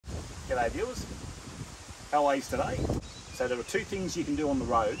G'day viewers, how are you today? So there are two things you can do on the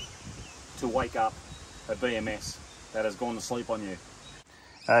road to wake up a BMS that has gone to sleep on you.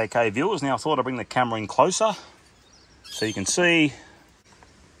 Okay viewers, now I thought I'd bring the camera in closer so you can see.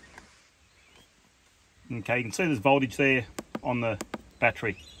 Okay, you can see there's voltage there on the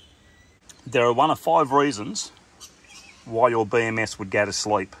battery. There are one of 5 reasons why your BMS would go to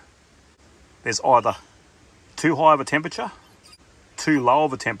sleep. There's either too high of a temperature, too low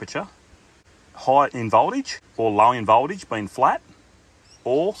of a temperature, high in voltage or low in voltage being flat,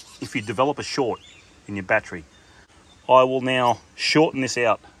 or if you develop a short in your battery. I will now shorten this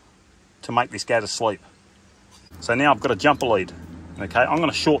out to make this go to sleep. So now I've got a jumper lead. Okay, I'm going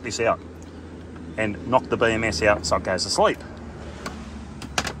to short this out and knock the BMS out so it goes to sleep.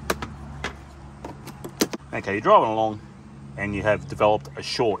 Okay, you're driving along and you have developed a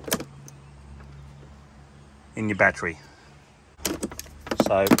short in your battery.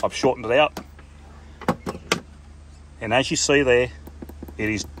 So I've shortened it out, and as you see there, it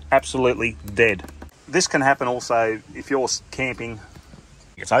is absolutely dead. This can happen also if you're camping,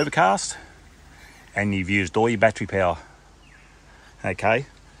 it's overcast and you've used all your battery power. Okay,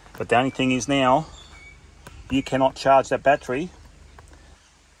 but the only thing is now you cannot charge that battery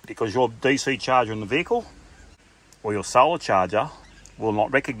because your DC charger in the vehicle or your solar charger will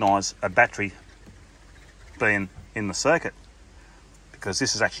not recognise a battery being in the circuit, because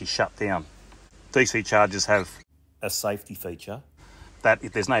this is actually shut down. DC chargers have a safety feature that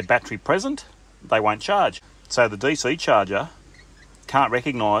if there's no battery present, they won't charge. So the DC charger can't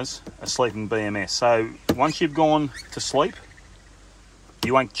recognise a sleeping BMS. So once you've gone to sleep,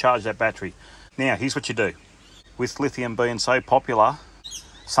 you won't charge that battery. Now, here's what you do. With lithium being so popular,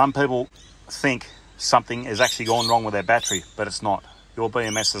 some people think something has actually gone wrong with their battery, but it's not. Your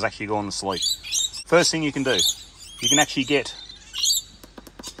BMS has actually gone to sleep. First thing you can do, you can actually get,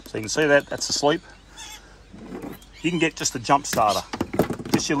 so you can see that, that's asleep. You can get just a jump starter,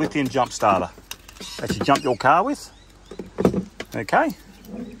 just your lithium jump starter that you jump your car with. Okay.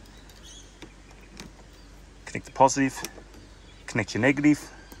 Connect the positive, connect your negative.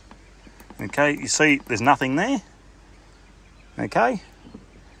 Okay, you see there's nothing there. Okay.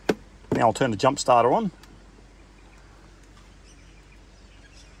 Now I'll turn the jump starter on.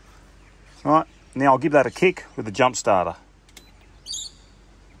 All right, now I'll give that a kick with the jump starter.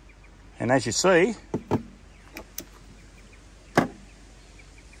 And as you see,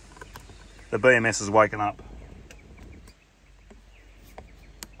 the BMS has woken up.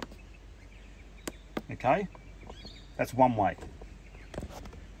 Okay, that's one way.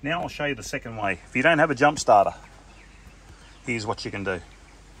 Now I'll show you the second way. If you don't have a jump starter, here's what you can do.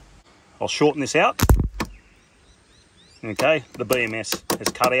 I'll shorten this out. Okay, the BMS is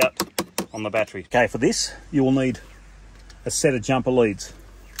cut out on the battery. Okay, for this, you will need a set of jumper leads.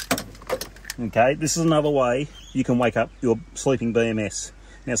 Okay, this is another way you can wake up your sleeping BMS.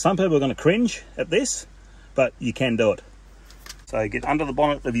 Now, some people are going to cringe at this, but you can do it. So get under the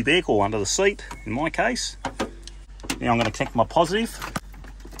bonnet of your vehicle, under the seat, in my case. Now I'm going to connect my positive.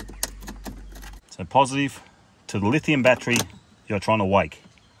 So positive to the lithium battery you're trying to wake.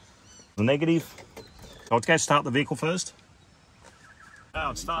 The negative. So let's go start the vehicle first.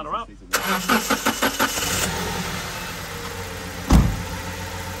 Now start her up.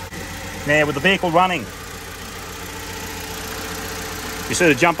 Now with the vehicle running, you see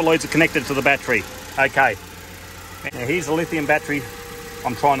the jumper leads are connected to the battery. Okay. Now here's the lithium battery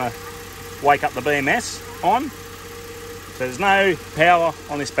I'm trying to wake up the BMS on. So there's no power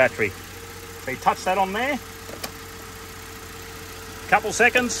on this battery. So you touch that on there. Couple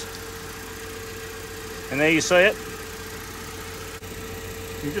seconds. And there you see it.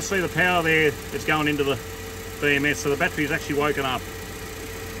 You just see the power there that's going into the BMS, so the battery's actually woken up.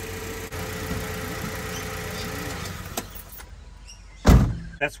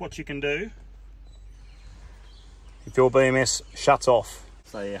 That's what you can do if your BMS shuts off.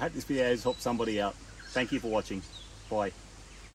 So yeah, I hope this video has helped somebody out. Thank you for watching. Bye.